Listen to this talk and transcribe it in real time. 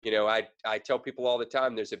I tell people all the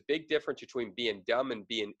time, there's a big difference between being dumb and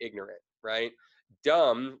being ignorant, right?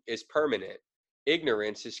 Dumb is permanent.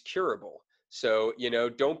 Ignorance is curable. So,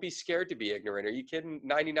 don't be scared to be ignorant. Are you kidding?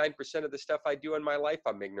 99% of the stuff I do in my life,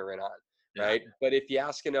 I'm ignorant on, Yeah. right? But if you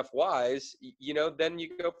ask enough whys, then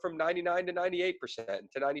you go from 99 to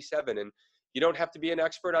 98% to 97. And you don't have to be an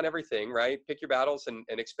expert on everything, right? Pick your battles and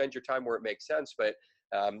expend your time where it makes sense. But,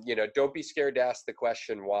 don't be scared to ask the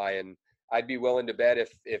question why. And I'd be willing to bet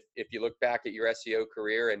if you look back at your SEO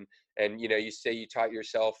career and you say you taught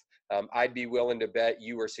yourself, I'd be willing to bet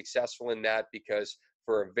you were successful in that because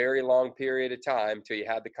for a very long period of time till you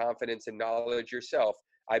had the confidence and knowledge yourself,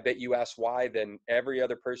 I bet you asked why than every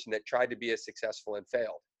other person that tried to be as successful and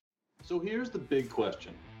failed. So here's the big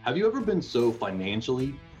question. Have you ever been so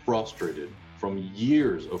financially frustrated from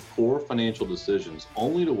years of poor financial decisions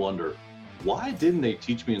only to wonder, why didn't they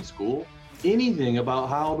teach me in school anything about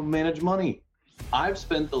how to manage money? I've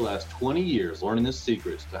spent the last 20 years learning the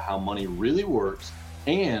secrets to how money really works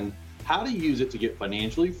and how to use it to get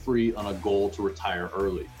financially free on a goal to retire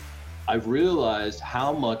early. I've realized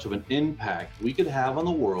how much of an impact we could have on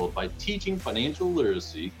the world by teaching financial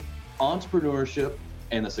literacy, entrepreneurship,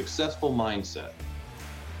 and a successful mindset.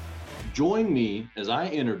 Join me as I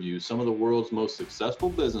interview some of the world's most successful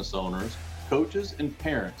business owners, coaches, and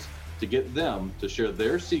parents to get them to share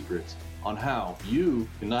their secrets on how you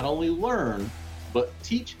can not only learn, but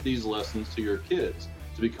teach these lessons to your kids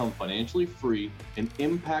to become financially free and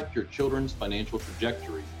impact your children's financial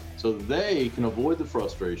trajectory so they can avoid the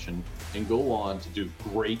frustration and go on to do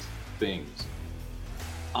great things.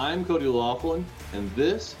 I'm Cody Laughlin, and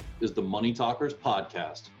this is the Money Talkers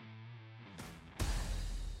Podcast.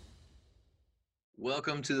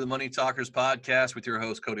 Welcome to the Money Talkers Podcast with your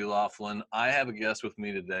host, Cody Laughlin. I have a guest with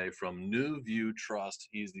me today from New View Trust.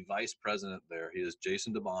 He's the vice president there. He is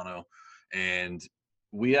Jason DeBono, and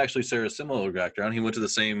we actually share a similar background. He went to the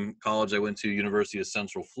same college I went to, University of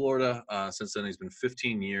Central Florida. Since then, he's been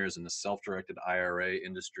 15 years in the self-directed IRA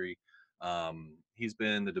industry. He's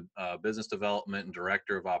been the business development and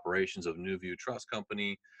director of operations of New View Trust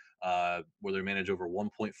Company, where they manage over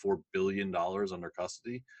 $1.4 billion under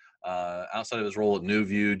custody. Outside of his role at New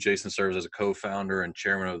View, Jason serves as a co-founder and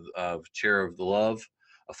chairman of Chair of the Love,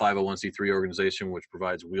 a 501c3 organization which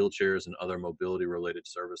provides wheelchairs and other mobility-related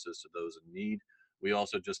services to those in need. We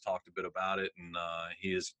also just talked a bit about it, and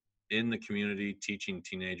he is in the community teaching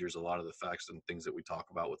teenagers a lot of the facts and things that we talk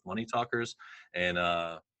about with Money Talkers. And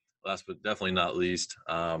last but definitely not least,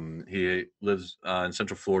 he lives in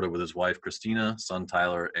Central Florida with his wife, Christina, son,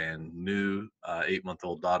 Tyler, and new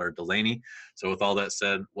 8-month-old daughter, Delaney. So with all that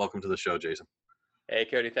said, welcome to the show, Jason. Hey,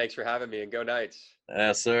 Cody, thanks for having me, and go Knights.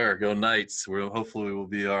 Yes, sir. Go Knights. Hopefully we'll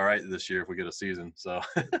be all right this year if we get a season. So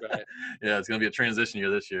Right. Yeah, it's going to be a transition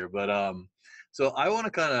year this year. But so I want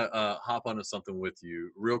to kind of hop onto something with you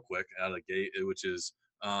real quick out of the gate, which is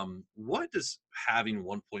what does having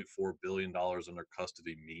 $1.4 billion under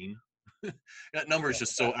custody mean? That number is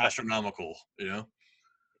just so astronomical,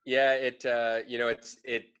 Yeah,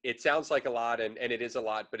 it sounds like a lot, and it is a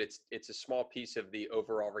lot, but it's a small piece of the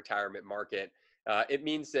overall retirement market. It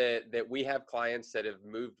means that we have clients that have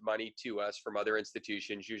moved money to us from other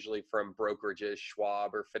institutions, usually from brokerages,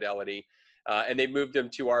 Schwab or Fidelity, and they've moved them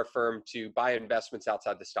to our firm to buy investments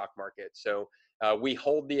outside the stock market. So we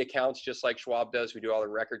hold the accounts just like Schwab does. We do all the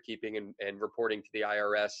record keeping and reporting to the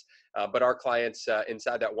IRS. But our clients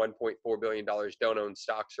inside that $1.4 billion don't own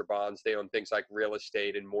stocks or bonds. They own things like real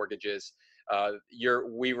estate and mortgages.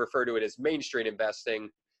 We refer to it as Main Street investing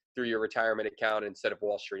through your retirement account instead of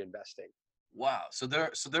Wall Street investing. Wow. So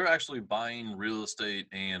they're actually buying real estate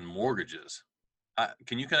and mortgages.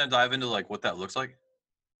 Can you kind of dive into like what that looks like?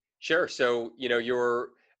 Sure. So,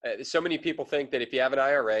 so many people think that if you have an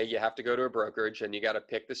IRA, you have to go to a brokerage and you got to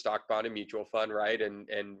pick the stock, bond, and mutual fund, right?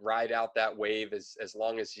 And ride out that wave as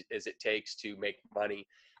long as it takes to make money.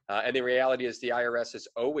 And the reality is the IRS has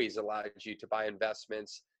always allowed you to buy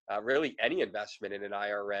investments, really any investment in an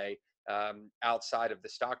IRA outside of the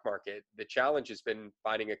stock market. The challenge has been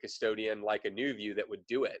finding a custodian like a New View that would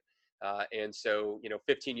do it. And so,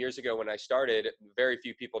 15 years ago when I started, very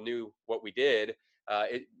few people knew what we did.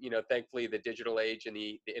 Thankfully, the digital age and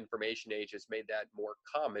the information age has made that more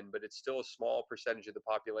common, but it's still a small percentage of the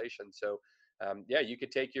population. So, you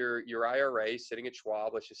could take your IRA sitting at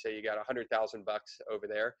Schwab. Let's just say you got $100,000 over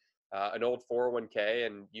there, an old 401k,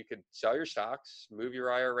 and you could sell your stocks, move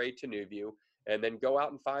your IRA to New View, and then go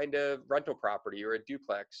out and find a rental property or a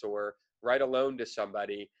duplex or write a loan to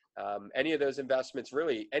somebody. Any of those investments,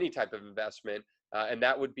 really any type of investment. And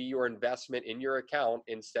that would be your investment in your account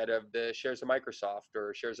instead of the shares of Microsoft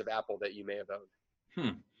or shares of Apple that you may have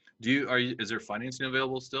owned. Is there financing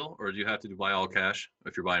available still, or do you have to buy all cash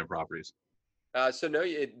if you're buying properties? So no,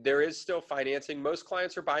 there is still financing. Most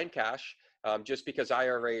clients are buying cash, just because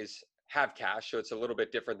IRAs have cash, so it's a little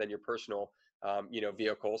bit different than your personal,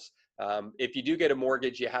 vehicles. If you do get a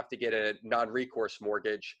mortgage, you have to get a non-recourse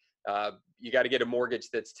mortgage. You got to get a mortgage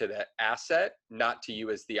that's to the asset, not to you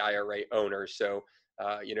as the IRA owner. So,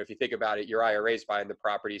 if you think about it, your IRA is buying the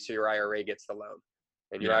property, so your IRA gets the loan,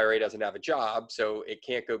 and your Yeah. IRA doesn't have a job, so it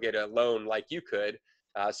can't go get a loan like you could.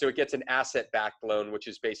 So it gets an asset-backed loan, which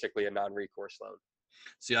is basically a non-recourse loan.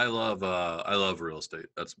 See, I love real estate.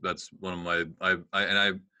 That's one of my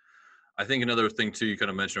I think another thing too you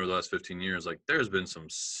kind of mentioned over the last 15 years, like there's been some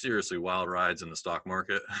seriously wild rides in the stock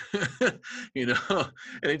market. you know,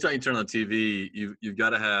 anytime you turn on TV, you've got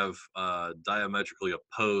to have diametrically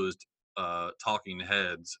opposed talking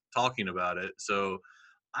heads talking about it. So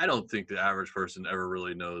I don't think the average person ever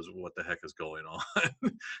really knows what the heck is going on.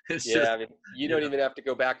 it's just Yeah, I mean, you you don't know even have to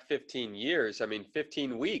go back 15 years. I mean,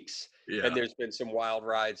 15 weeks, and yeah. there's been some wild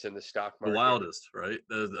rides in the stock The market. wildest, right?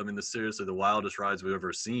 I mean, seriously, the wildest rides we've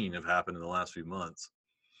ever seen have happened in the last few months.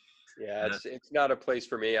 Yeah, And it's not a place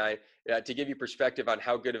for me. To give you perspective on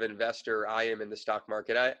how good of an investor I am in the stock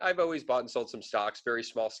market, I've always bought and sold some stocks, very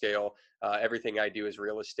small scale. Everything I do is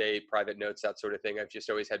real estate, private notes, that sort of thing. I've just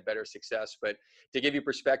always had better success. But to give you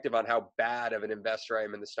perspective on how bad of an investor I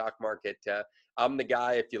am in the stock market, I'm the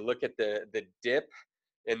guy. If you look at the dip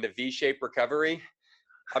in the V-shaped recovery,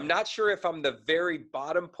 I'm not sure if I'm the very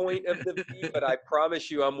bottom point of the V, but I promise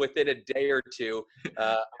you, I'm within a day or two.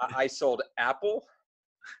 I sold Apple,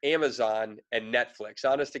 Amazon, and Netflix.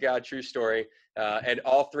 Honest to God, true story. And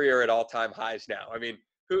all three are at all-time highs now. I mean,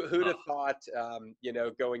 who'd oh, have thought,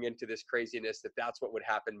 going into this craziness that that's what would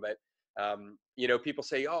happen? But people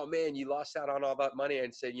say, "Oh man, you lost out on all that money,"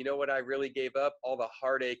 and say, "You know what? I really gave up all the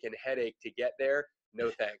heartache and headache to get there. No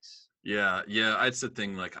thanks." yeah, yeah, it's the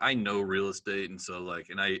thing. Like, I know real estate, and so like,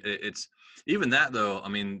 and it's even that though. I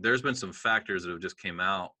mean, there's been some factors that have just came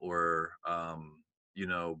out where,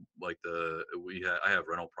 like I have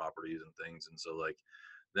rental properties and things, and so like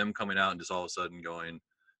them coming out and just all of a sudden going,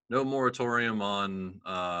 no moratorium on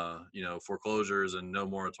foreclosures and no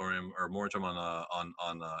moratorium or moratorium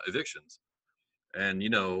on evictions. And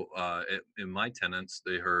in my tenants,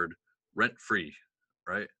 they heard rent free,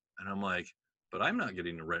 right? And I'm like, but I'm not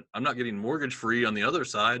getting rent. I'm not getting mortgage free on the other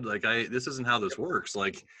side. Like this isn't how this works.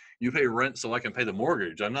 Like you pay rent so I can pay the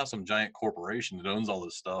mortgage. I'm not some giant corporation that owns all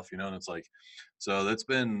this stuff, And it's like, so that's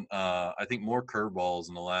been I think more curveballs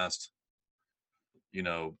in the last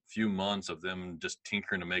few months of them just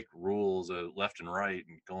tinkering to make rules left and right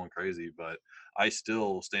and going crazy. But I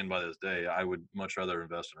still stand by this day. I would much rather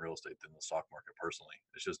invest in real estate than the stock market personally.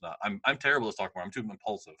 It's just not. I'm terrible at stock market. I'm too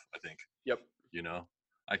impulsive, I think. Yep. you know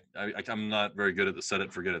I'm not very good at the set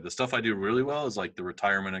it forget it. The stuff I do really well is like the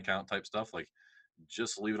retirement account type stuff. Like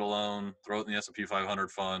just leave it alone, throw it in the S&P 500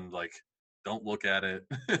 fund. Like don't look at it.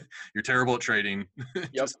 You're terrible at trading. Yep.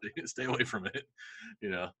 Just stay away from it you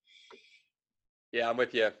know Yeah, I'm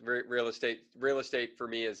with you. Real estate for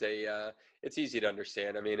me is it's easy to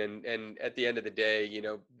understand. I mean, and at the end of the day,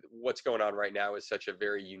 what's going on right now is such a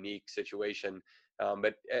very unique situation.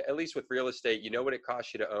 But at least with real estate, you know what it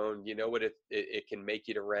costs you to own, you know what it can make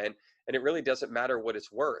you to rent, and it really doesn't matter what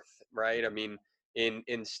it's worth, right? I mean,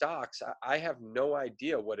 in stocks, I have no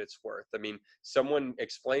idea what it's worth. I mean, someone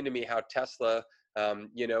explained to me how Tesla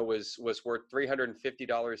was worth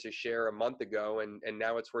 $350 a share a month ago, and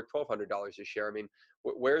now it's worth $1,200 a share. I mean,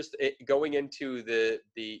 where's it going into the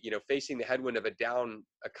facing the headwind of a down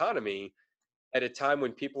economy at a time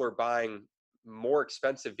when people are buying more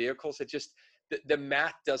expensive vehicles? It just the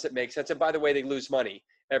math doesn't make sense. And by the way, they lose money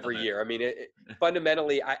every I- year. I mean,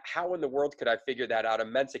 fundamentally, how in the world could I figure that out? A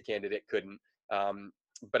Mensa candidate couldn't. Um,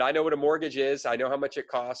 but I know what a mortgage is. I know how much it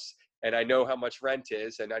costs, and I know how much rent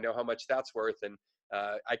is, and I know how much that's worth. And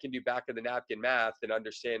I can do back of the napkin math and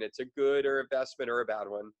understand it's a good or investment or a bad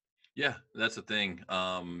one. Yeah, that's the thing.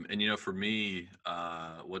 And for me,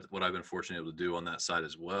 what I've been fortunate able to do on that side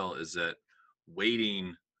as well is that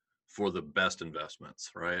waiting for the best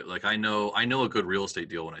investments, right? Like I know a good real estate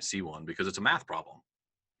deal when I see one because it's a math problem.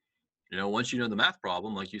 Once you know the math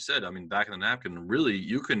problem, like you said, I mean, back in the napkin, really,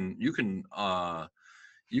 you can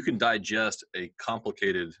digest a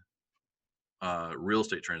complicated real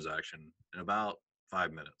estate transaction in about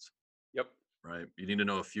 5 minutes. Yep. Right? You need to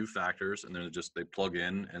know a few factors, and then they plug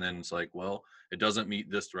in, and then it's like, well, it doesn't meet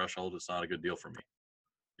this threshold. It's not a good deal for me.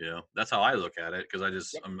 That's how I look at it because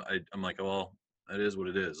Yep. I'm like, well, it is what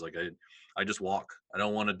it is. Like I just walk. I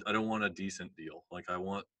don't want a decent deal. Like I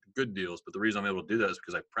want good deals, but the reason I'm able to do that is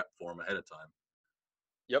because I prep for them ahead of time.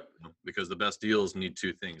 Yep. Because the best deals need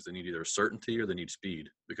two things. They need either certainty or they need speed.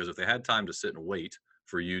 Because if they had time to sit and wait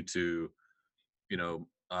for you to,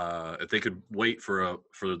 if they could wait for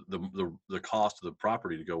the cost of the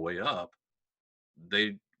property to go way up,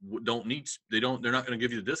 they don't need they're not going to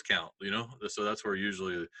give you the discount, so that's where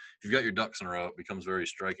usually if you've got your ducks in a row, it becomes very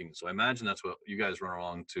striking. So I imagine that's what you guys run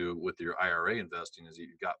along to with your IRA investing, is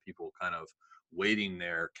you've got people kind of waiting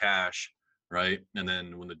their cash, right, and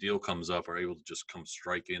then when the deal comes up are able to just come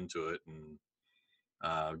strike into it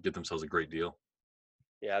and get themselves a great deal.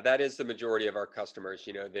 Yeah, that is the majority of our customers.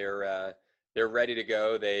 They're ready to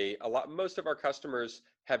go. Most of our customers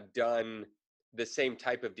have done the same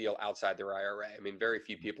type of deal outside their IRA. I mean, very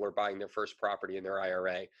few people are buying their first property in their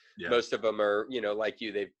IRA. Yeah. Most of them are, like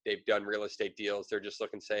you, they've done real estate deals. They're just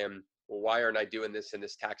looking, saying, well, why aren't I doing this in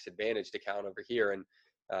this tax advantaged account over here? And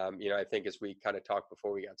I think as we kind of talked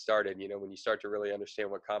before we got started, when you start to really understand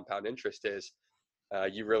what compound interest is,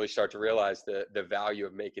 you really start to realize the value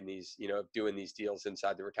of making these, of doing these deals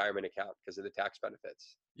inside the retirement account because of the tax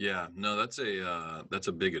benefits. Yeah, no, that's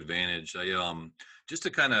a big advantage. Just to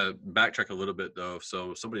kind of backtrack a little bit though.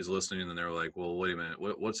 So if somebody's listening and they're like, well, wait a minute,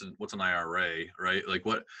 what's an IRA, right? Like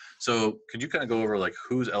what? So could you kind of go over like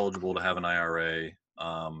who's eligible to have an IRA,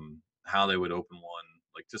 how they would open one,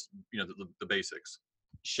 like just the basics.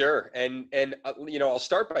 Sure. And I'll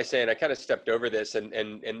start by saying I kind of stepped over this, and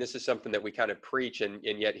this is something that we kind of preach, and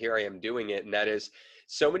yet here I am doing it. And that is,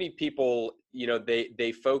 so many people,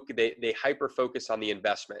 they hyper focus on the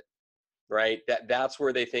investment, right? That's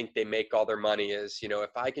where they think they make all their money is,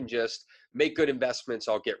 if I can just make good investments,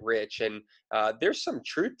 I'll get rich. And there's some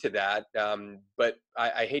truth to that. But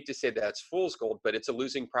I hate to say that's fool's gold, but it's a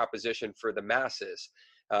losing proposition for the masses.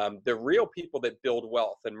 The real people that build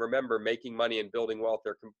wealth, and remember, making money and building wealth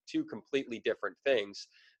are two completely different things.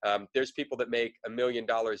 There's people that make $1 million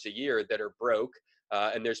a year that are broke,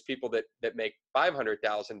 and there's people that make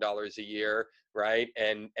 $500,000 a year, right?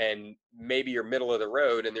 And maybe you're middle of the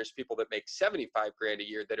road, and there's people that make 75 grand a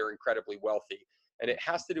year that are incredibly wealthy. And it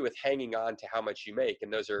has to do with hanging on to how much you make,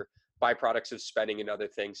 and those are byproducts of spending and other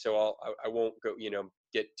things. So I won't go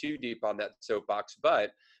get too deep on that soapbox,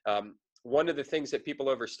 but one of the things that people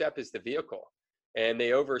overstep is the vehicle, and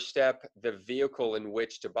they overstep the vehicle in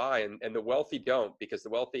which to buy. And the wealthy don't, because the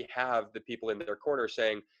wealthy have the people in their corner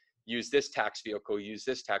saying, use this tax vehicle, use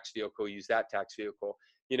this tax vehicle, use that tax vehicle.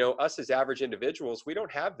 Us as average individuals, we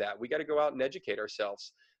don't have that. We got to go out and educate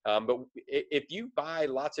ourselves. But if you buy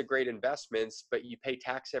lots of great investments, but you pay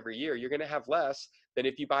tax every year, you're going to have less than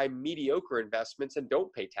if you buy mediocre investments and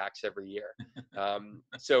don't pay tax every year.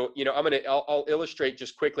 So, I'll illustrate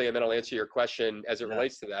just quickly, and then I'll answer your question as it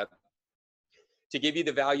relates to that. To give you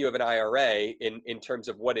the value of an IRA in terms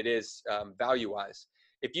of what it is value wise,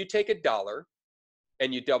 if you take $1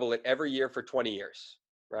 and you double it every year for 20 years,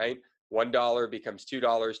 right? $1 becomes $2,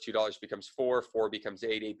 $2 becomes 4, 4 becomes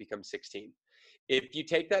 8, 8 becomes 16. If you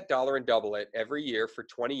take that dollar and double it every year for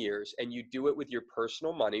 20 years, and you do it with your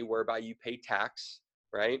personal money, whereby you pay tax,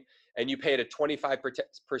 right? And you pay at a 25%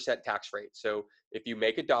 tax rate. So if you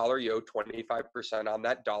make $1, you owe 25% on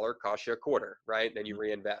that dollar, costs you a quarter, right? Then you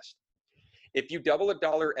reinvest. If you double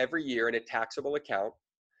 $1 every year in a taxable account,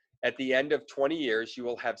 at the end of 20 years, you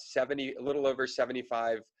will have a little over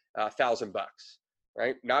 75,000 bucks,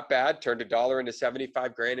 right? Not bad. Turned $1 into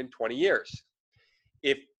 75 grand in 20 years.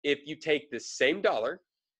 If you take the same dollar,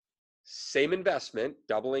 same investment,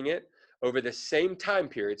 doubling it over the same time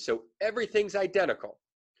period, so everything's identical,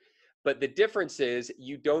 but the difference is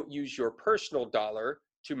you don't use your personal dollar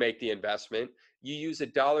to make the investment. You use a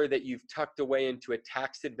dollar that you've tucked away into a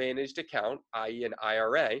tax advantaged account, i.e. an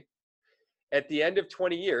IRA. At the end of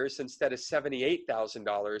 20 years, instead of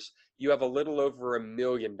 $78,000, you have a little over $1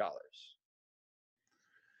 million.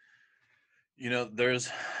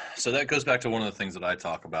 So that goes back to one of the things that I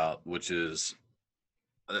talk about, which is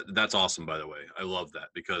that's awesome, by the way. I love that,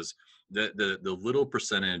 because the little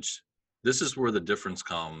percentage, this is where the difference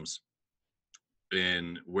comes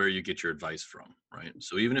in where you get your advice from, right?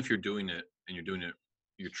 So even if you're doing it and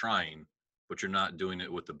you're trying, but you're not doing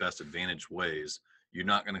it with the best advantage ways, you're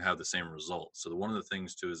not going to have the same results. So one of the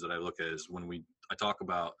things too is that I look at is I talk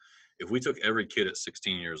about, if we took every kid at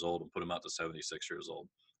 16 years old and put them out to 76 years old,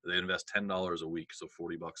 they invest $10 a week, so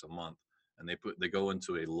 $40 a month, and they go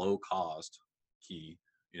into a low cost key,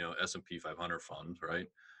 S&P 500 fund, right?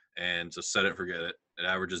 And to set it, forget it. It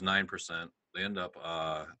averages 9%. They end up,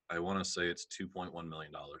 I want to say it's $2.1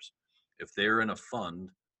 million. If they're in a fund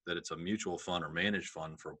that it's a mutual fund or managed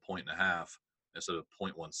fund for 1.5 instead of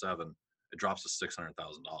 0.17, it drops to $600,000.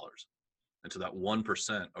 And so that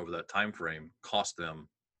 1% over that time frame cost them,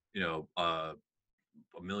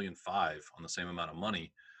 $1.5 million on the same amount of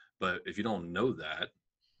money. But if you don't know that,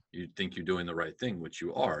 you think you're doing the right thing, which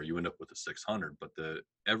you are. You end up with the 600. But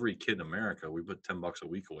every kid in America, we put $10 a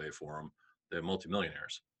week away for them. They're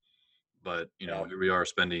multimillionaires. But Yeah. here we are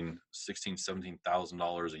spending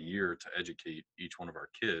 $17,000 a year to educate each one of our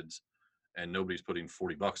kids, and nobody's putting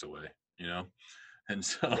 $40 away. And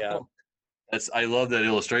Yeah. so I love that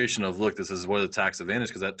illustration of, look, this is where the tax advantage,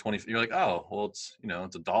 because that 20, you're like, oh, well, it's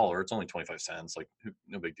it's $1, it's only 25 cents, like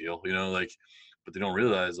no big deal, like. But they don't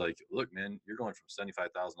realize, like, look, man, you're going from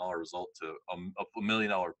 $75,000 result to a $1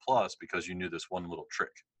 million plus because you knew this one little trick.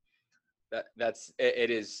 It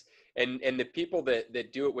is. And the people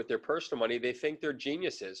that do it with their personal money, they think they're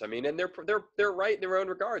geniuses. I mean, and they're right in their own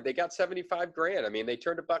regard. They got 75 grand. I mean, they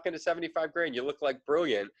turned a buck into 75 grand. You look like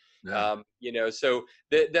brilliant. Yeah. So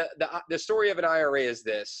the story of an IRA is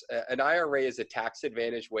this: an IRA is a tax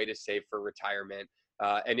advantage way to save for retirement.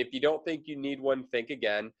 And if you don't think you need one, think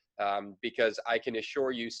again, because I can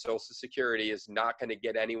assure you, Social Security is not going to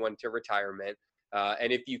get anyone to retirement.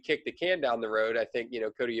 And if you kick the can down the road, I think,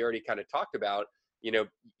 Cody, you already kind of talked about,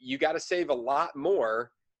 you got to save a lot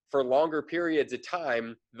more for longer periods of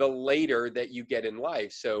time the later that you get in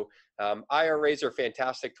life. So IRAs are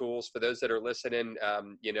fantastic tools for those that are listening,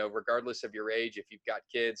 regardless of your age. If you've got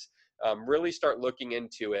kids, really start looking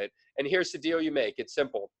into it. And here's the deal you make. It's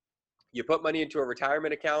simple. You put money into a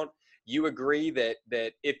retirement account. You agree that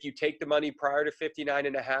if you take the money prior to 59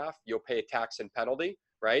 and a half, you'll pay a tax and penalty,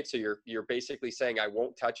 right? So you're basically saying, I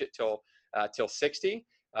won't touch it till 60.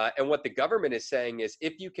 And what the government is saying is,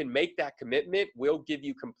 if you can make that commitment, we'll give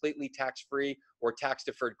you completely tax-free or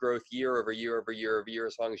tax-deferred growth year over year over year over year,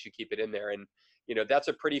 as long as you keep it in there. And that's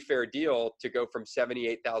a pretty fair deal to go from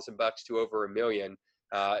 $78,000 to over $1 million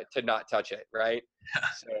to not touch it, right?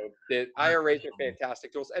 So the IRAs are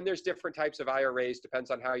fantastic tools, and there's different types of IRAs,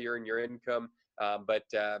 depends on how you're in your income.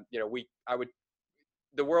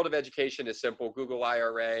 The world of education is simple. Google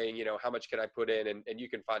IRA, how much can I put in? And you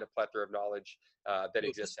can find a plethora of knowledge that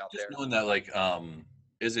exists out just there. knowing that, like,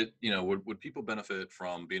 is it, would people benefit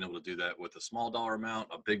from being able to do that with a small dollar amount,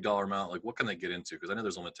 a big dollar amount? Like, what can they get into? Because I know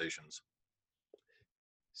there's limitations.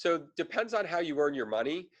 So depends on how you earn your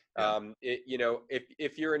money. Yeah.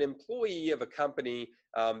 If you're an employee of a company,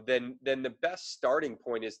 then the best starting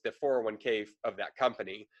point is the 401k of that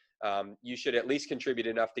company. You should at least contribute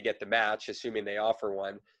enough to get the match, assuming they offer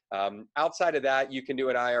one. Outside of that, you can do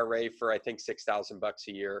an IRA for, I think, $6,000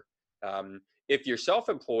 a year. If you're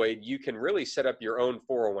self-employed, you can really set up your own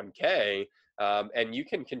 401k, and you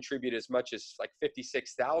can contribute as much as like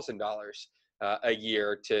 $56,000 a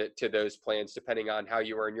year to those plans, depending on how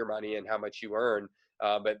you earn your money and how much you earn.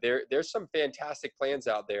 But there's some fantastic plans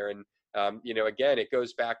out there. And, again, it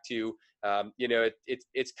goes back to,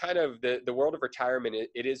 it's kind of the world of retirement.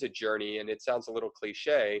 It is a journey, and it sounds a little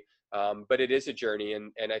cliche, but it is a journey.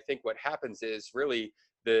 And I think what happens is really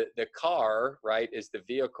the car, right, is the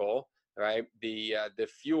vehicle, right? The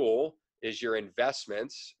fuel is your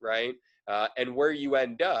investments, right? And where you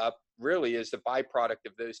end up really is the byproduct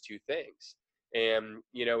of those two things. And,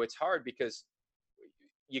 it's hard because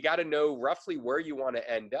you got to know roughly where you want to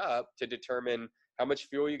end up to determine how much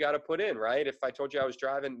fuel you got to put in, right? If I told you I was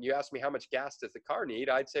driving, you asked me how much gas does the car need,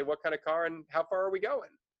 I'd say, what kind of car and how far are we going?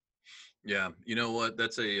 Yeah. You know what?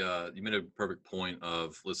 That's you made a perfect point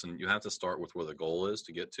of, listen, you have to start with where the goal is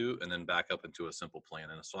to get to, and then back up into a simple plan.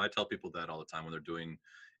 And so I tell people that all the time when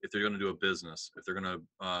if they're going to do a business, if they're going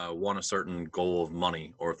to want a certain goal of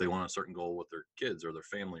money, or if they want a certain goal with their kids or their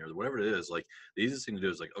family or whatever it is, like, the easiest thing to do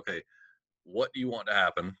is, like, okay, what do you want to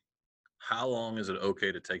happen? How long is it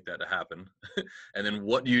okay to take that to happen? And then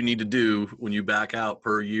what do you need to do when you back out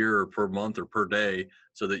per year or per month or per day,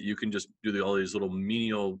 so that you can just do all these little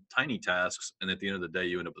menial tiny tasks, and at the end of the day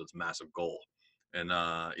you end up with this massive goal. And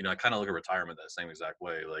I kind of look at retirement that same exact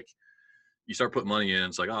way. Like, you start putting money in,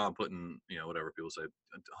 it's like, oh, I'm putting, whatever people say,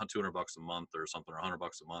 $200 a month or something, or $100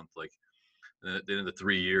 a month. Like, and at the end of the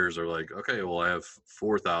 3 years, are like, okay, well, I have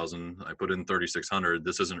 4,000. I put in 3,600.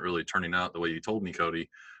 This isn't really turning out the way you told me, Cody,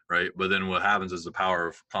 right? But then what happens is the power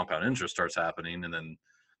of compound interest starts happening, and then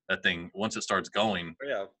that thing, once it starts going,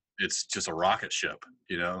 Yeah. it's just a rocket ship,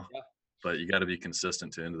 Yeah. But you got to be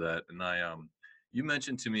consistent to into that. And you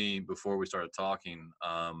mentioned to me before we started talking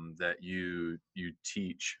that you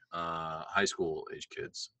teach high school age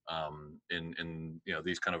kids in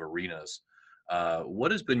these kind of arenas.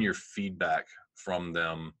 What has been your feedback from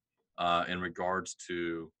them in regards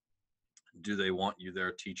to, do they want you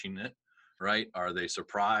there teaching it, right? Are they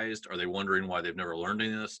surprised? Are they wondering why they've never learned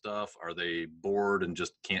any of this stuff? Are they bored and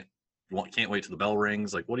just can't wait till the bell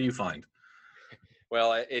rings? Like, what do you find?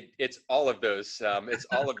 Well, it's all of those. It's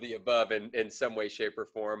all of the above in some way, shape, or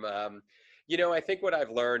form. I think what I've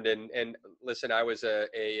learned, and listen, I was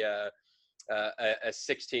a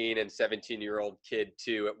 16 and 17-year-old kid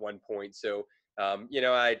too at one point. So, I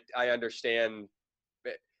understand.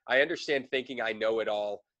 I understand thinking I know it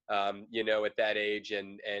all. At that age,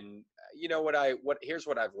 and what here's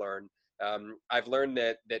what I've learned. I've learned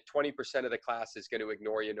that 20% of the class is going to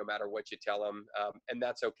ignore you no matter what you tell them, and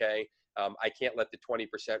that's okay. I can't let the 20%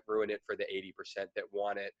 ruin it for the 80% that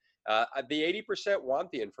want it. The 80%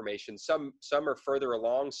 want the information. Some are further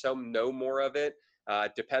along. Some know more of it.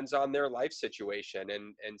 Depends on their life situation,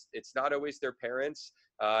 and it's not always their parents.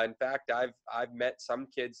 In fact, I've met some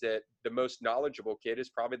kids that the most knowledgeable kid is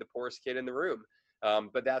probably the poorest kid in the room,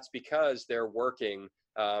 but that's because they're working,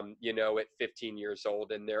 at 15 years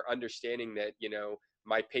old, and they're understanding that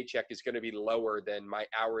my paycheck is going to be lower than my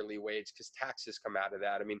hourly wage because taxes come out of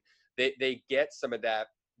that. I mean, they get some of that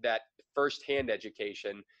firsthand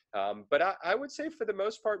education, but I would say for the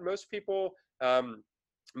most part, most people.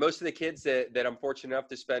 Most of the kids that I'm fortunate enough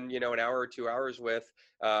to spend, an hour or 2 hours with,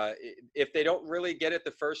 if they don't really get it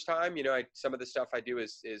the first time, some of the stuff I do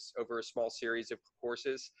is over a small series of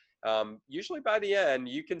courses. Usually by the end,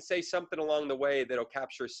 you can say something along the way that'll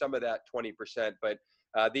capture some of that 20%, but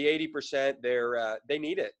the 80%, they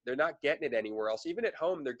need it. They're not getting it anywhere else. Even at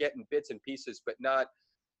home, they're getting bits and pieces, but not.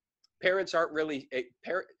 Parents aren't really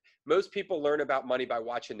most people learn about money by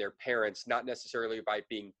watching their parents, not necessarily by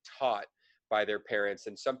being taught by their parents.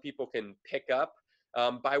 And some people can pick up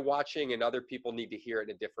by watching, and other people need to hear it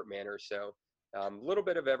in a different manner. So a little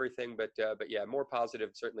bit of everything, but yeah, more positive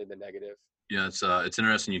certainly than negative. Yeah, it's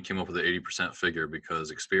interesting you came up with the 80% figure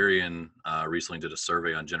because Experian recently did a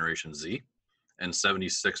survey on Generation Z, and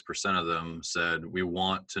 76% of them said we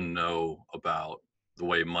want to know about the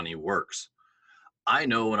way money works. I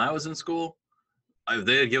know when I was in school, if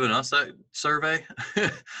they had given us that survey,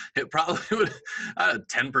 it probably would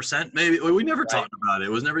 10% maybe. We never Right, talked about it.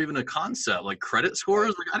 It was never even a concept. Like credit scores,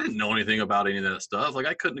 right. like I didn't know anything about any of that stuff. Like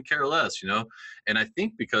I couldn't care less, you know. And I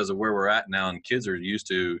think because of where we're at now, and kids are used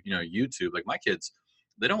to, YouTube. Like my kids,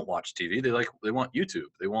 they don't watch TV. They want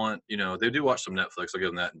YouTube. They want, they do watch some Netflix. I'll give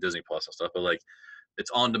them that and Disney Plus and stuff. But like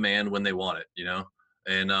it's on demand when they want it.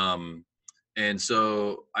 And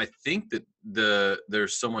so I think that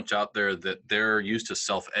there's so much out there that they're used to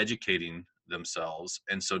self-educating themselves.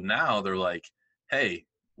 And so now they're like, hey,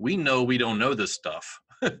 we know we don't know this stuff.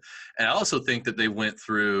 And I also think that they went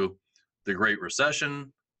through the Great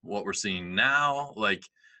Recession, what we're seeing now. Like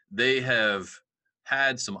they have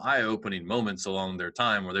had some eye-opening moments along their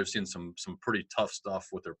time where they've seen some pretty tough stuff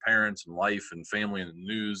with their parents and life and family and the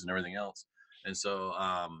news and everything else. And so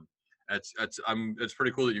it's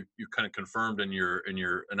pretty cool that you kind of confirmed in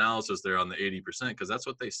your analysis there on the 80% because that's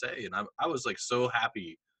what they say. And I was like so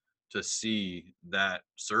happy to see that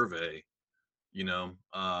survey,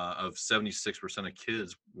 of 76% of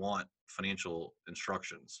kids want financial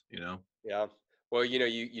instructions. Yeah. Well,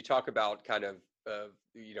 you talk about kind of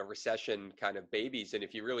recession kind of babies, and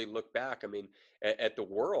if you really look back, I mean, at the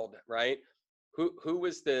world, right? Who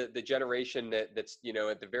was the generation that's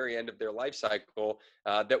at the very end of their life cycle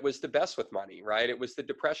that was the best with money, right? It was the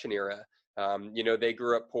Depression era. They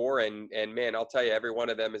grew up poor, and man, I'll tell you, every one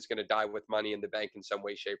of them is going to die with money in the bank in some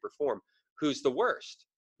way, shape, or form. Who's the worst,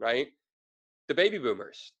 right? The baby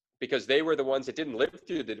boomers, because they were the ones that didn't live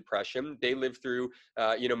through the depression. They lived through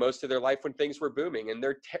most of their life when things were booming, and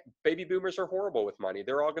baby boomers are horrible with money.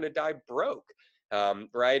 They're all going to die broke,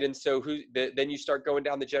 right? And so then you start going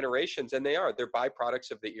down the generations, and they're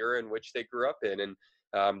byproducts of the era in which they grew up in. And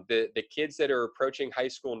the kids that are approaching high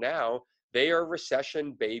school now, they are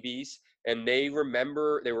recession babies, and they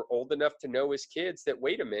remember they were old enough to know as kids that,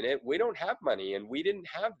 wait a minute, we don't have money and we didn't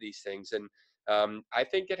have these things. And I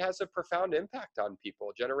think it has a profound impact on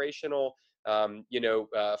people. Generational,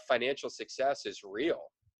 financial success is real.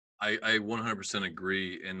 I 100%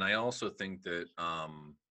 agree. And I also think that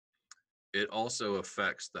it also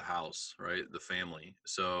affects the house, right? The family.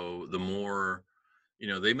 So the more,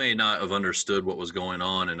 they may not have understood what was going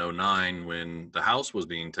on in '09 when the house was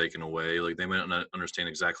being taken away. Like they may not understand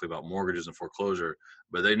exactly about mortgages and foreclosure,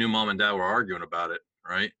 but they knew mom and dad were arguing about it,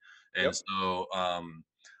 right? And Yep. so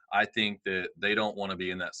I think that they don't want to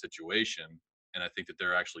be in that situation. And I think that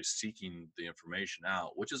they're actually seeking the information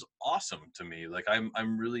out, which is awesome to me. Like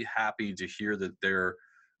I'm really happy to hear that they're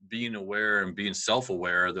being aware and being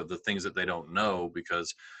self-aware of the things that they don't know,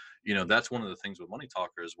 because that's one of the things with Money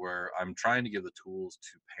Talkers where I'm trying to give the tools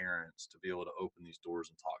to parents to be able to open these doors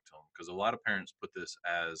and talk to them, because a lot of parents put this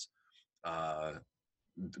as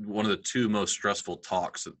one of the two most stressful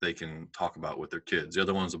talks that they can talk about with their kids. The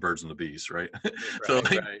other one's the birds and the bees, right? So Right,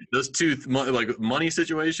 like right. those two, like money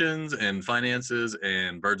situations and finances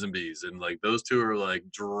and birds and bees, and like those two are like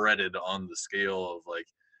dreaded on the scale of like,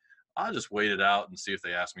 I'll just wait it out and see if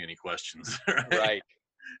they ask me any questions, right? Right.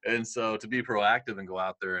 And so to be proactive and go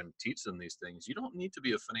out there and teach them these things, you don't need to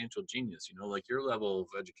be a financial genius. Like your level of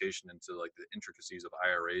education into like the intricacies of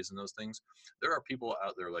IRAs and those things. There are people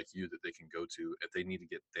out there like you that they can go to if they need to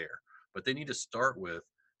get there. But they need to start with,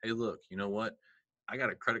 hey, look, you know what? I got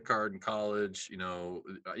a credit card in college. You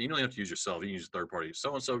don't have to use yourself. You can use third party.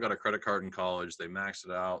 So and so got a credit card in college. They maxed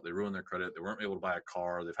it out. They ruined their credit. They weren't able to buy a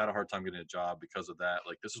car. They've had a hard time getting a job because of that.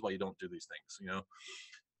 Like this is why you don't do these things.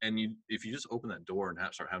 And if you just open that door and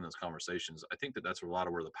start having those conversations, I think that's a lot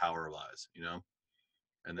of where the power lies.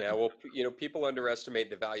 And Yeah, well, people underestimate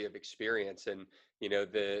the value of experience, and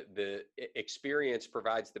experience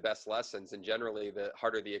provides the best lessons, and generally, the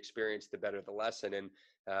harder the experience, the better the lesson. And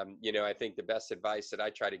I think the best advice that I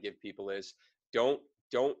try to give people is don't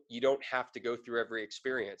you don't have to go through every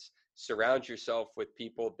experience. Surround yourself with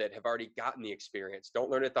people that have already gotten the experience. Don't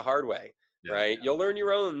learn it the hard way, yeah, right? You'll learn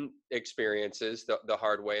your own experiences the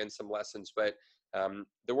hard way and some lessons, but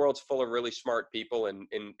the world's full of really smart people, and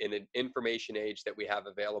in an information age that we have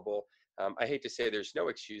available, I hate to say there's no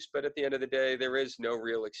excuse, but at the end of the day, there is no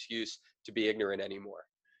real excuse to be ignorant anymore.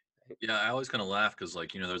 yeah. I always kind of laugh because,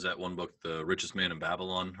 like, there's that one book, The Richest Man in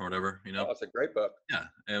Babylon, or whatever. Oh, it's a great book. Yeah,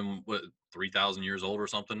 and what 3,000 years old or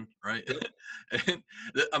something, right? Yep. And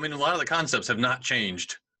I mean, a lot of the concepts have not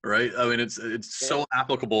changed, right? I mean, it's Yeah. so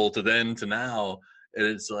applicable to then to now, and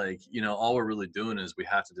it's like all we're really doing is we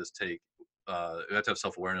have to just we have to have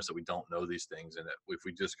self-awareness that we don't know these things, and that if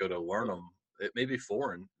we just go to learn them, it may be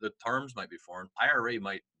foreign. The terms might be foreign. IRA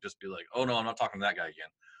might just be like, oh no, I'm not talking to that guy again.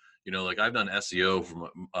 Like I've done SEO for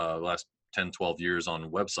the last 10, 12 years on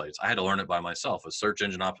websites. I had to learn it by myself, a search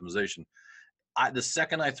engine optimization. The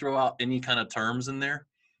second I throw out any kind of terms in there,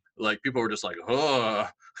 like people are just like, oh,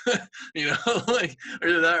 like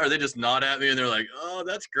either that or they just nod at me and they're like, oh,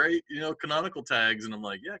 that's great, canonical tags, and I'm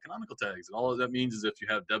like, yeah, canonical tags, and all that means is if you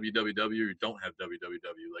have www or you don't have www,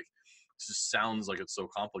 like it just sounds like it's so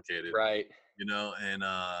complicated, Right.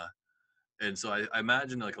 and so I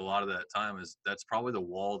imagine like a lot of that time that's probably the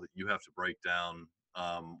wall that you have to break down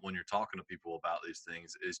when you're talking to people about these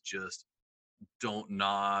things, is just don't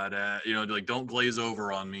nod at, like don't glaze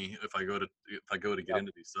over on me if I go to get Yep.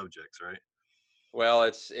 into these subjects, right? Well,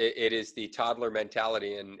 it is the toddler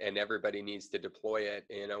mentality, and everybody needs to deploy it.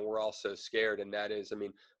 We're all so scared, and that is, I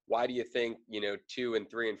mean, why do you think 2 and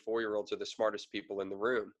 3 and 4 year olds are the smartest people in the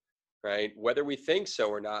room, right? Whether we think so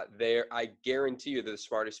or not, I guarantee you, they're the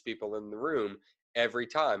smartest people in the room every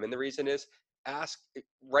time. And the reason is,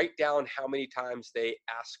 write down how many times they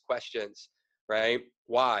ask questions, right?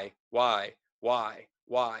 Why?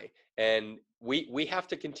 And we have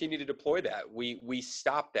to continue to deploy that. We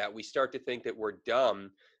stop that. We start to think that we're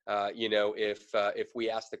dumb, if we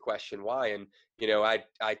ask the question why. And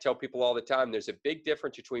I tell people all the time, there's a big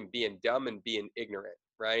difference between being dumb and being ignorant,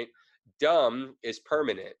 right? Dumb is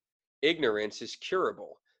permanent. Ignorance is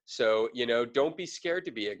curable. So don't be scared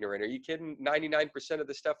to be ignorant. Are you kidding? 99% of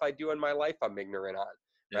the stuff I do in my life, I'm ignorant on.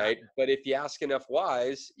 Yeah, Right. But if you ask enough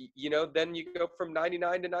whys, then you go from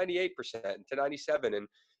 99 to 98% to 97. And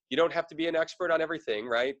you don't have to be an expert on everything,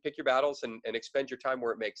 right? Pick your battles and expend your time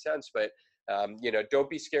where it makes sense. But, don't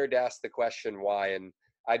be scared to ask the question why. And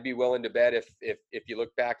I'd be willing to bet if you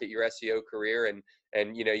look back at your SEO career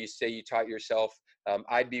and you say you taught yourself,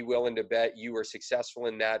 I'd be willing to bet you were successful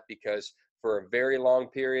in that because for a very long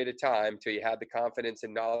period of time, till you had the confidence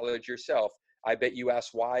and knowledge yourself, I bet you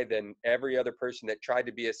asked why than every other person that tried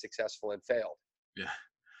to be as successful and failed. yeah.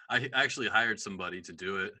 I actually hired somebody to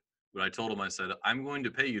do it, but I told him, I said, I'm going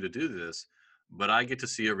to pay you to do this, but I get to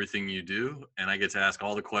see everything you do and I get to ask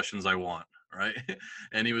all the questions I want, right?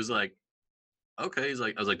 And he was like, okay.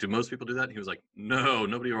 I was like, do most people do that? And he was like, no,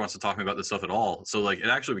 nobody ever wants to talk to me about this stuff at all. So like it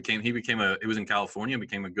actually he was in California,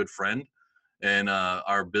 became a good friend, and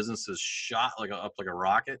our businesses shot up like a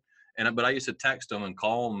rocket. But I used to text him and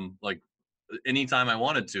call him like anytime I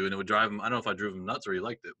wanted to, and it would drive him. I don't know if I drove him nuts or he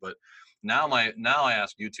liked it, but now I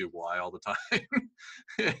ask YouTube why all the time.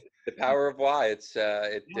 The power of why.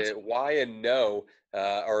 Yes. Why and no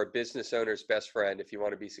are a business owner's best friend if you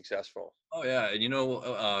want to be successful. Oh yeah, and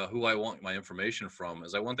who I want my information from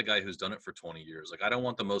is I want the guy who's done it for 20 years. Like I don't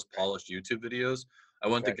want the most polished YouTube videos. I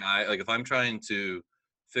want the Right. guy, like if I'm trying to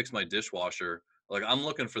fix my dishwasher, like I'm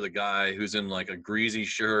looking for the guy who's in like a greasy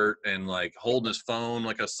shirt and like holding his phone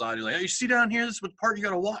like aside. He's like, hey, you see down here, this is what part you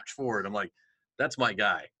got to watch for it. I'm like, that's my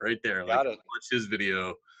guy right there. Like Got it. watch his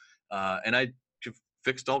video, and I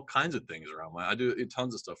fixed all kinds of things around I do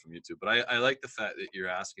tons of stuff from YouTube, but I like the fact that you're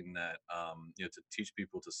asking that, to teach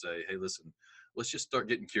people to say, hey, listen, let's just start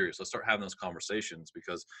getting curious. Let's start having those conversations,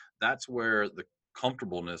 because that's where the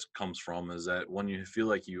comfortableness comes from, is that when you feel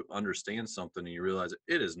like you understand something and you realize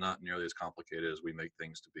it is not nearly as complicated as we make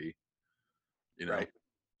things to be, you know? Right.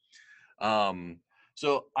 Um,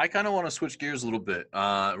 so I kind of want to switch gears a little bit.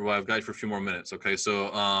 Well, I've got you for a few more minutes. Okay. So,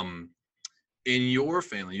 in your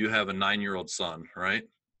family, you have a 9-year-old son, right?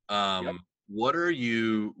 Yep. What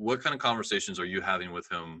kind of conversations are you having with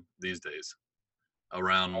him these days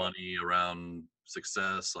around money, around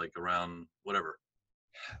success, like around whatever?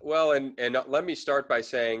 Well, and let me start by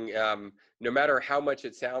saying, no matter how much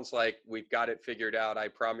it sounds like we've got it figured out, I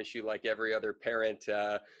promise you, like every other parent,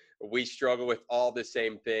 we struggle with all the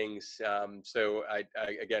same things. So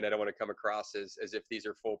again, I don't want to come across as if these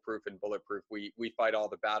are foolproof and bulletproof. We fight all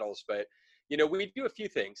the battles, but we do a few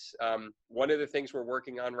things. One of the things we're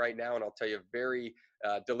working on right now, and I'll tell you a very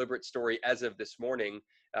deliberate story as of this morning.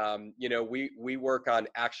 We work on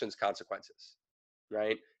actions, consequences,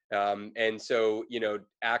 right? And so,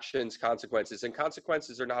 actions, consequences, and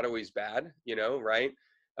consequences are not always bad, right?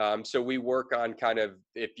 So we work on kind of,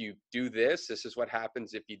 if you do this, this is what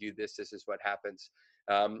happens. If you do this, this is what happens.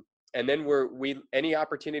 And then any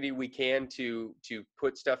opportunity we can to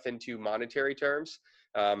put stuff into monetary terms.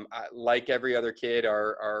 Like every other kid,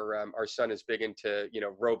 our son is big into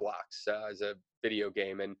Roblox as a video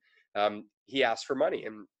game, and he asks for money,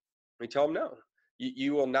 and we tell him no.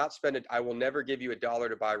 You will not spend it. I will never give you $1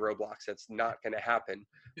 to buy Roblox. That's not going to happen.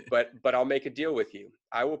 But I'll make a deal with you.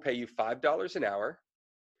 I will pay you $5 an hour.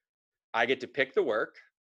 I get to pick the work.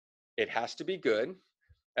 It has to be good,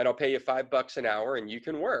 and I'll pay you $5 an hour, and you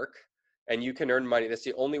can work, and you can earn money. That's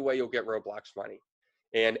the only way you'll get Roblox money.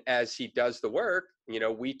 And as he does the work,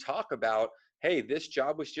 we talk about, hey, this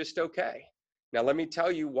job was just okay. Now let me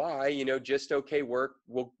tell you why. Just okay work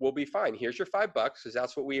will be fine. Here's your $5 because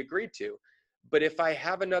that's what we agreed to. But if I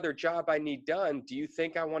have another job I need done, do you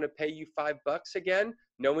think I want to pay you $5 again,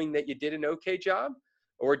 knowing that you did an okay job?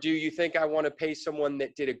 Or do you think I want to pay someone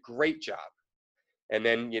that did a great job? And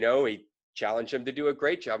then, we challenge him to do a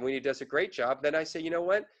great job. When he does a great job, then I say, you know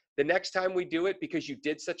what? The next time we do it, because you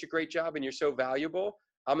did such a great job and you're so valuable,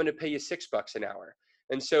 I'm going to pay you $6 an hour.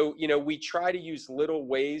 And so, we try to use little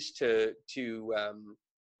ways to do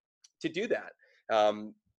that.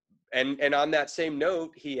 And on that same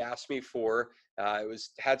note, he asked me for,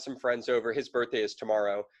 had some friends over. His birthday is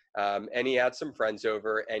tomorrow. And he had some friends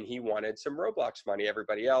over and he wanted some Roblox money.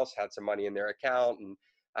 Everybody else had some money in their account. And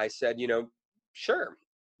I said, sure.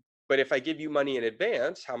 But if I give you money in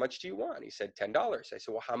advance, how much do you want? He said, $10. I said,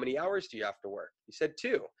 well, how many hours do you have to work? He said,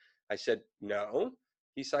 2. I said, no.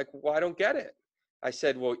 He's like, well, I don't get it. I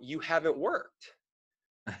said, well, you haven't worked.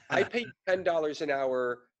 I pay you $10 an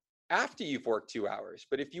hour after you've worked 2 hours.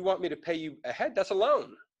 But if you want me to pay you ahead, that's a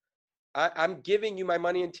loan. I'm giving you my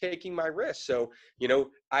money and taking my risk. So,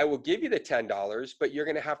 I will give you the $10, but you're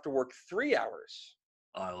going to have to work 3 hours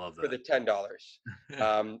Oh, I love for the that.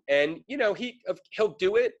 $10. And he'll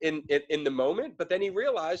do it in the moment, but then he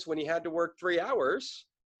realized when he had to work 3 hours,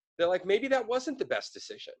 they're like, maybe that wasn't the best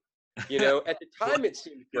decision. At the Well, time it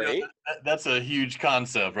seemed great. that's a huge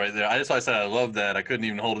concept right there. I said I love that. I couldn't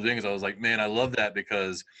even hold it in because I was like, man, I love that,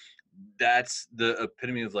 because that's the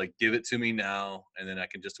epitome of like, give it to me now, and then I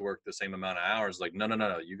can just work the same amount of hours. Like, no,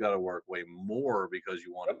 you got to work way more because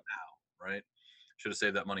you want it Yep. now, right? Should have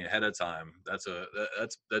saved that money ahead of time.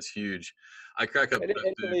 That's huge. I crack up. And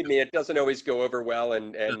believe me, it doesn't always go over well.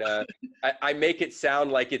 And I make it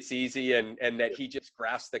sound like it's easy and that he just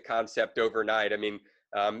grasped the concept overnight. I mean,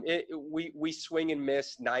 we swing and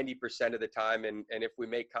miss 90% of the time. And if we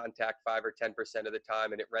make contact 5 or 10% of the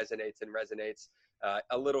time and it resonates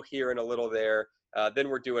a little here and a little there, then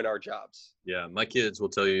we're doing our jobs. Yeah, my kids will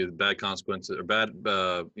tell you the bad consequences or bad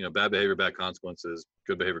behavior, bad consequences,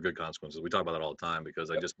 good behavior, good consequences. We talk about that all the time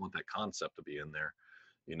because I just want that concept to be in there,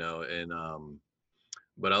 and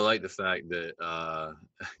but I like the fact that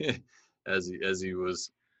as he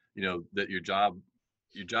was, that your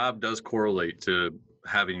job does correlate to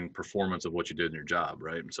having performance of what you did in your job,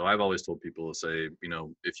 right? And so I've always told people to say,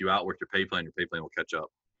 if you outwork your pay plan will catch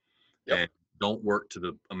up. Yep. And don't work to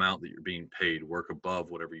the amount that you're being paid. Work above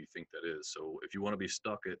whatever you think that is. So if you want to be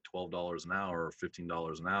stuck at $12 an hour or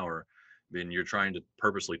 $15 an hour, then you're trying to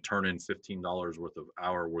purposely turn in $15 worth of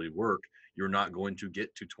hour where you work. You're not going to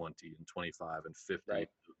get to 20 and 25 and 50, Right.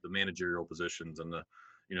 the managerial positions and the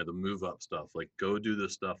move up stuff. Like, go do the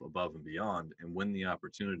stuff above and beyond. And when the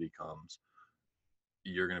opportunity comes,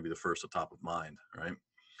 you're going to be the first at top of mind. Right.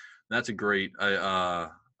 That's a great,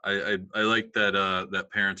 I like that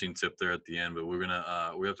parenting tip there at the end, but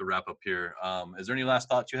we have to wrap up here. Is there any last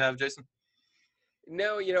thoughts you have, Jason?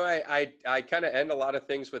 No, I kind of end a lot of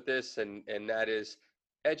things with this, and that is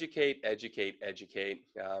educate, educate, educate.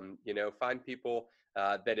 Find people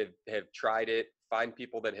that have tried it. Find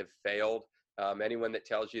people that have failed. Anyone that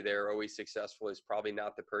tells you they're always successful is probably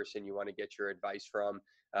not the person you want to get your advice from,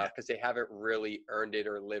 Yeah. because they haven't really earned it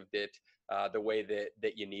or lived it the way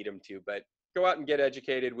that you need them to. But go out and get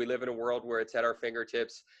educated. We live in a world where it's at our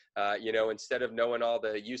fingertips. Instead of knowing all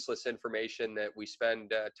the useless information that we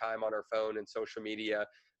spend time on our phone and social media,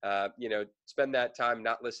 spend that time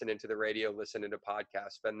not listening to the radio, listening to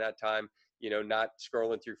podcasts. Spend that time, not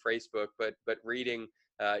scrolling through Facebook, but reading,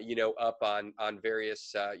 up on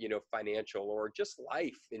various, financial or just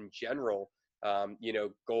life in general,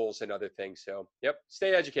 goals and other things. So, yep,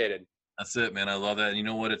 stay educated. That's it, man. I love that. And you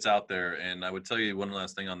know what? It's out there. And I would tell you one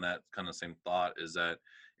last thing on that kind of same thought is that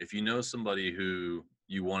if you know somebody who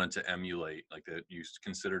you wanted to emulate, like that you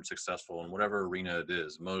considered successful in whatever arena it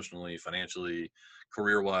is, emotionally, financially,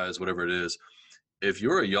 career wise, whatever it is, if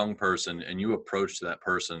you're a young person and you approach that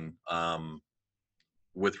person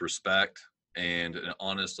with respect and an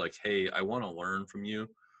honest, like, hey, I want to learn from you,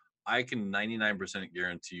 I can 99%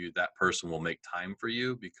 guarantee you that person will make time for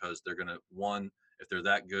you because they're going to, one, if they're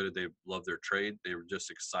that good, they love their trade, they were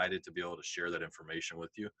just excited to be able to share that information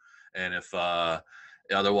with you. And if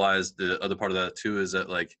otherwise, the other part of that too is that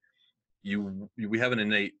like we have an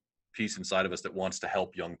innate piece inside of us that wants to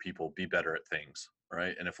help young people be better at things,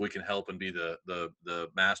 right? And if we can help and be the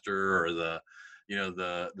master or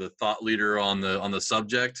the thought leader on the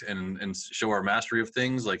subject and show our mastery of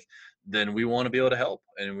things, like then we want to be able to help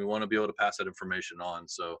and we want to be able to pass that information on.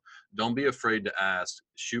 So don't be afraid to ask.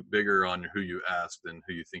 Shoot bigger on who you ask than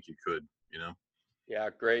who you think you could, you know? Yeah,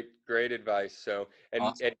 great advice. So, and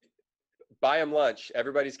Awesome. buy them lunch.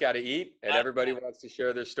 Everybody's got to eat, and I- everybody wants to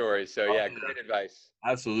share their stories. So, oh, yeah, yeah. great advice.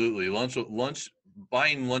 Absolutely. Lunch,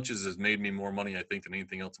 buying lunches has made me more money, I think, than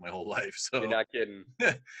anything else in my whole life. You're So, not kidding.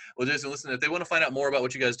 well, Jason, listen, if they want to find out more about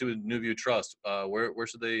what you guys do with New View Trust, where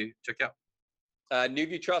should they check out?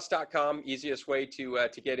 NewviewTrust.com, easiest way to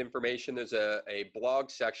get information. There's a blog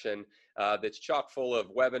section that's chock full of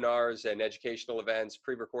webinars and educational events,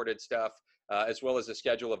 pre-recorded stuff, as well as a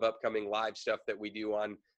schedule of upcoming live stuff that we do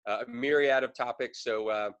on a myriad of topics.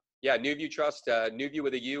 So, yeah, NewView Trust, NewView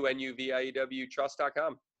with a U, NUVIEW,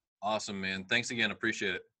 trust.com. Awesome, man. Thanks again.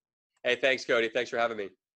 Appreciate it. Hey, thanks, Cody. Thanks for having me.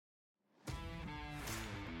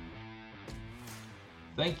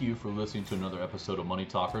 Thank you for listening to another episode of Money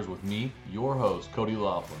Talkers with me, your host, Cody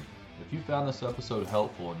Laughlin. If you found this episode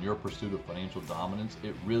helpful in your pursuit of financial dominance,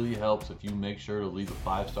 it really helps if you make sure to leave a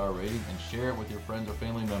 5-star rating and share it with your friends or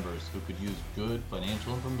family members who could use good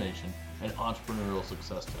financial information and entrepreneurial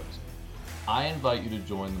success tips. I invite you to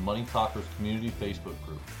join the Money Talkers community Facebook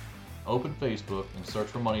group. Open Facebook and search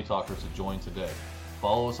for Money Talkers to join today.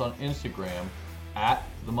 Follow us on Instagram at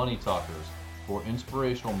The Money Talkers for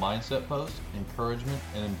inspirational mindset posts, encouragement,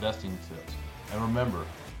 and investing tips. And remember,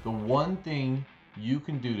 the one thing you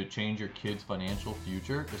can do to change your kids' financial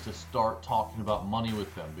future is to start talking about money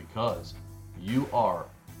with them because you are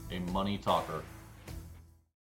a money talker.